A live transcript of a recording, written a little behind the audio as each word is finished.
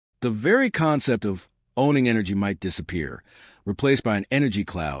The very concept of owning energy might disappear, replaced by an energy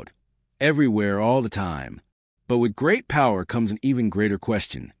cloud, everywhere all the time. But with great power comes an even greater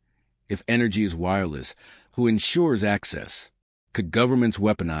question. If energy is wireless, who ensures access? Could governments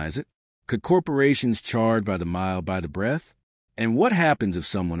weaponize it? Could corporations charge by the mile, by the breath? And what happens if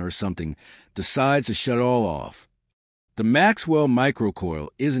someone or something decides to shut it all off? The Maxwell microcoil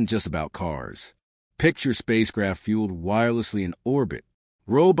isn't just about cars. Picture spacecraft fueled wirelessly in orbit,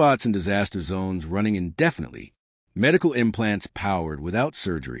 robots in disaster zones running indefinitely, medical implants powered without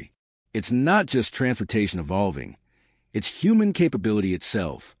surgery. It's not just transportation evolving, it's human capability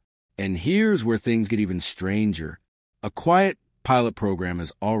itself. And here's where things get even stranger. A quiet pilot program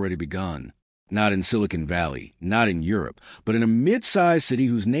has already begun. Not in Silicon Valley, not in Europe, but in a mid-sized city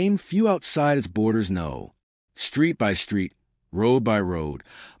whose name few outside its borders know. Street by street, road by road,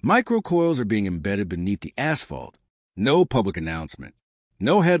 microcoils are being embedded beneath the asphalt. No public announcement,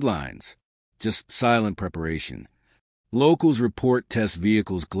 no headlines, just silent preparation. Locals report test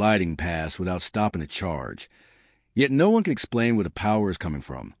vehicles gliding past without stopping to charge. Yet no one can explain where the power is coming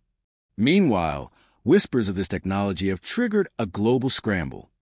from. Meanwhile, whispers of this technology have triggered a global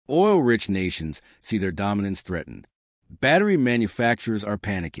scramble. Oil-rich nations see their dominance threatened. Battery manufacturers are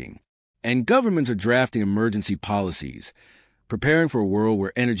panicking. And governments are drafting emergency policies, preparing for a world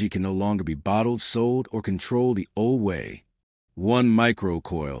where energy can no longer be bottled, sold, or controlled the old way. One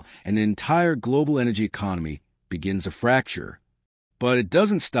microcoil, and the entire global energy economy begins to fracture. But it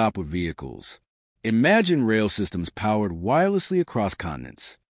doesn't stop with vehicles. Imagine rail systems powered wirelessly across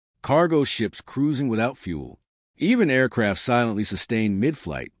continents. Cargo ships cruising without fuel. Even aircraft silently sustained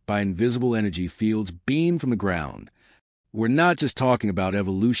mid-flight by invisible energy fields beamed from the ground. We're not just talking about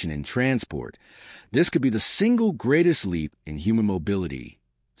evolution in transport. This could be the single greatest leap in human mobility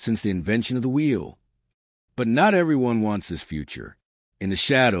since the invention of the wheel. But not everyone wants this future. In the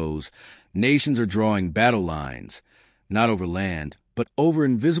shadows, nations are drawing battle lines, not over land, but over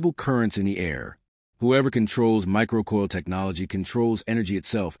invisible currents in the air. Whoever controls microcoil technology controls energy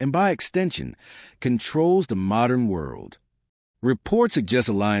itself, and by extension, controls the modern world. Reports suggest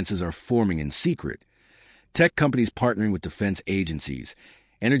alliances are forming in secret. Tech companies partnering with defense agencies,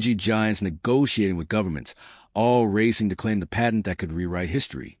 energy giants negotiating with governments, all racing to claim the patent that could rewrite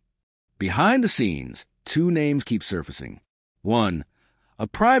history. Behind the scenes, two names keep surfacing. One, a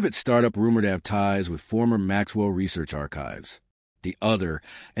private startup rumored to have ties with former Maxwell research archives. The other,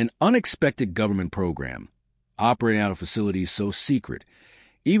 an unexpected government program, operating out of facilities so secret,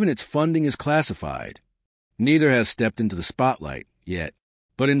 even its funding is classified. Neither has stepped into the spotlight yet.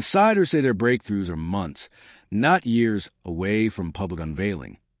 But insiders say their breakthroughs are months, not years, away from public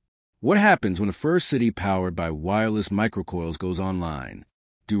unveiling. What happens when the first city powered by wireless microcoils goes online?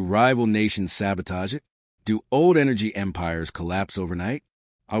 Do rival nations sabotage it? Do old energy empires collapse overnight?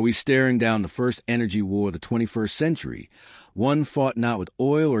 Are we staring down the first energy war of the 21st century, one fought not with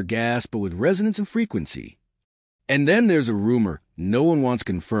oil or gas but with resonance and frequency? And then there's a rumor no one wants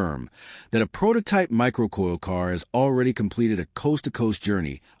to confirm that a prototype microcoil car has already completed a coast-to-coast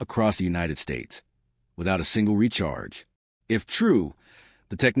journey across the United States without a single recharge. If true,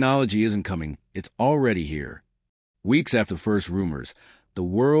 the technology isn't coming, it's already here. Weeks after the first rumors, the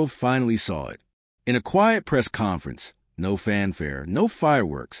world finally saw it. In a quiet press conference, no fanfare, no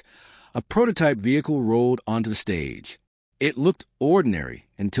fireworks, a prototype vehicle rolled onto the stage. It looked ordinary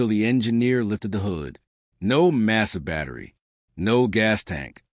until the engineer lifted the hood. No massive battery, no gas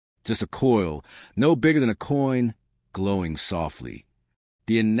tank, just a coil, no bigger than a coin, glowing softly.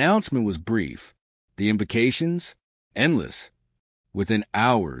 The announcement was brief. The implications? Endless. Within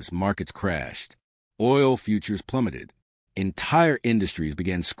hours, markets crashed. Oil futures plummeted. Entire industries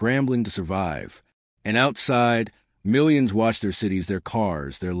began scrambling to survive. And outside, millions watched their cities, their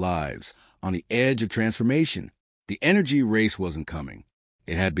cars, their lives, on the edge of transformation. The energy race wasn't coming.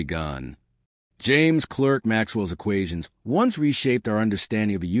 It had begun. James Clerk Maxwell's equations once reshaped our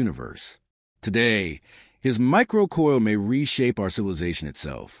understanding of the universe. Today, his microcoil may reshape our civilization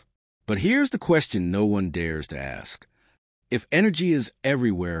itself. But here's the question no one dares to ask. If energy is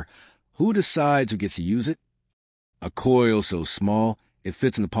everywhere, who decides who gets to use it? A coil so small, it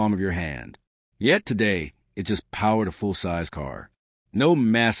fits in the palm of your hand. Yet today, it just powered a full-size car. No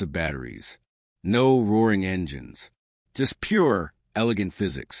massive batteries. No roaring engines. Just pure, elegant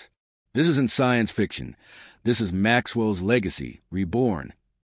physics. This isn't science fiction. This is Maxwell's legacy, reborn.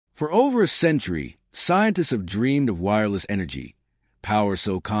 For over a century, scientists have dreamed of wireless energy. Power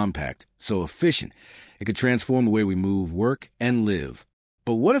so compact, so efficient, it could transform the way we move, work, and live.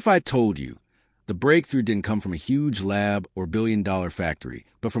 But what if I told you the breakthrough didn't come from a huge lab or billion-dollar factory,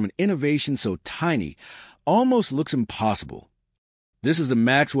 but from an innovation so tiny, almost looks impossible? This is the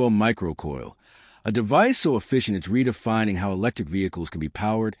Maxwell microcoil, a device so efficient it's redefining how electric vehicles can be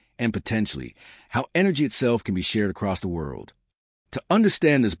powered and potentially how energy itself can be shared across the world. To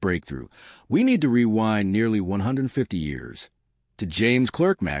understand this breakthrough, we need to rewind nearly 150 years to James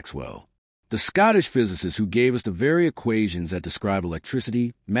Clerk Maxwell, the Scottish physicist who gave us the very equations that describe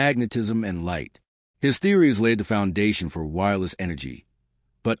electricity, magnetism, and light. His theories laid the foundation for wireless energy.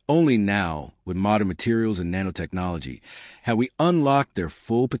 But only now, with modern materials and nanotechnology, have we unlocked their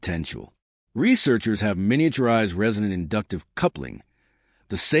full potential. Researchers have miniaturized resonant inductive coupling,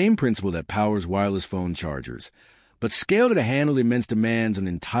 the same principle that powers wireless phone chargers, but scaled it to handle the immense demands of an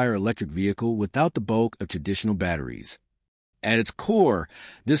entire electric vehicle without the bulk of traditional batteries. At its core,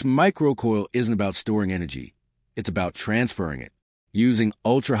 this microcoil isn't about storing energy. It's about transferring it. Using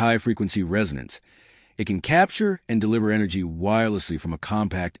ultra-high-frequency resonance, it can capture and deliver energy wirelessly from a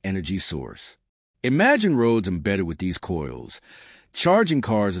compact energy source. Imagine roads embedded with these coils, charging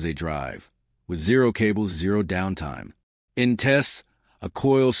cars as they drive, with zero cables, zero downtime. In tests, a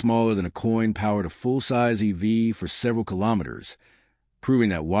coil smaller than a coin powered a full-size EV for several kilometers, proving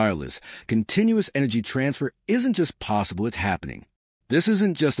that wireless, continuous energy transfer isn't just possible, it's happening. This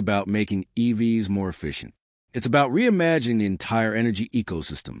isn't just about making EVs more efficient. It's about reimagining the entire energy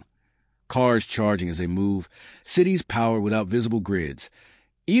ecosystem. Cars charging as they move, cities powered without visible grids,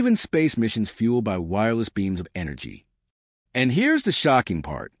 even space missions fueled by wireless beams of energy. And here's the shocking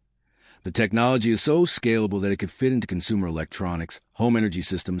part. The technology is so scalable that it could fit into consumer electronics, home energy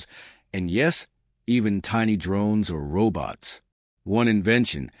systems, and yes, even tiny drones or robots. One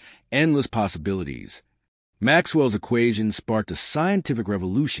invention, endless possibilities. Maxwell's equation sparked a scientific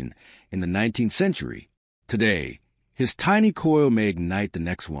revolution in the 19th century. Today, his tiny coil may ignite the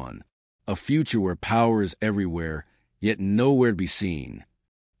next one. A future where power is everywhere, yet nowhere to be seen.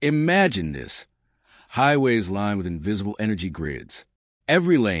 Imagine this. Highways lined with invisible energy grids.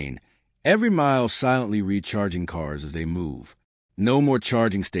 Every lane, every mile silently recharging cars as they move. No more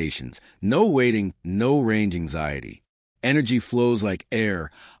charging stations, no waiting, no range anxiety. Energy flows like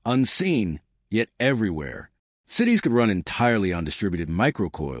air, unseen, yet everywhere. Cities could run entirely on distributed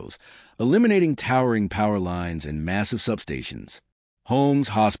microcoils, eliminating towering power lines and massive substations. Homes,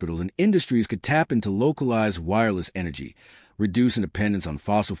 hospitals, and industries could tap into localized wireless energy, reducing dependence on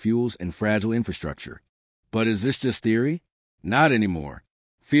fossil fuels and fragile infrastructure. But is this just theory? Not anymore.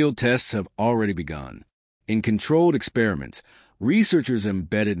 Field tests have already begun. In controlled experiments, researchers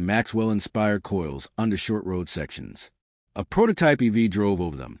embedded Maxwell-inspired coils under short road sections. A prototype EV drove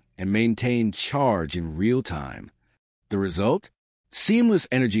over them and maintained charge in real time. The result? Seamless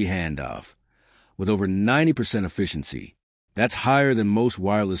energy handoff, with over 90% efficiency. That's higher than most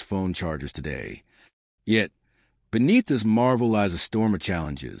wireless phone chargers today. Yet, beneath this marvel lies a storm of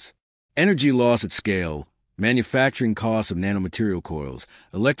challenges. Energy loss at scale, manufacturing costs of nanomaterial coils,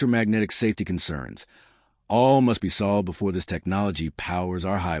 electromagnetic safety concerns. All must be solved before this technology powers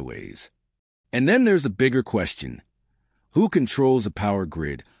our highways. And then there's the bigger question. Who controls the power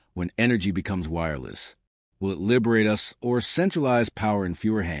grid when energy becomes wireless? Will it liberate us or centralize power in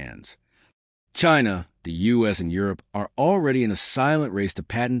fewer hands? China, the U.S., and Europe are already in a silent race to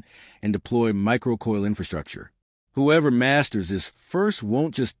patent and deploy microcoil infrastructure. Whoever masters this first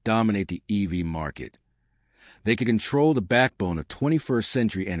won't just dominate the EV market. They can control the backbone of 21st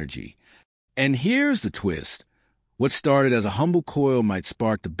century energy. And here's the twist. What started as a humble coil might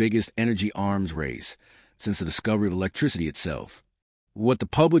spark the biggest energy arms race since the discovery of electricity itself. What the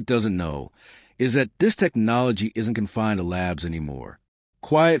public doesn't know is that this technology isn't confined to labs anymore.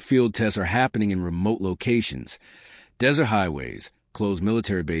 Quiet field tests are happening in remote locations, desert highways, closed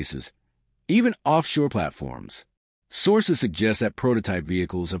military bases, even offshore platforms. Sources suggest that prototype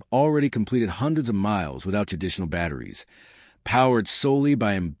vehicles have already completed hundreds of miles without traditional batteries, powered solely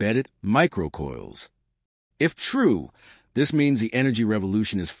by embedded microcoils. If true, this means the energy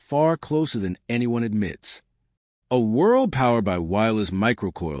revolution is far closer than anyone admits. A world powered by wireless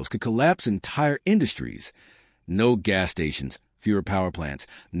microcoils could collapse entire industries. No gas stations, fewer power plants,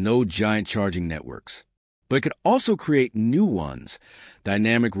 no giant charging networks. But it could also create new ones,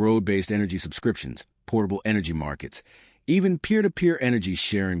 dynamic road-based energy subscriptions, portable energy markets, even peer-to-peer energy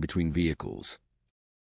sharing between vehicles.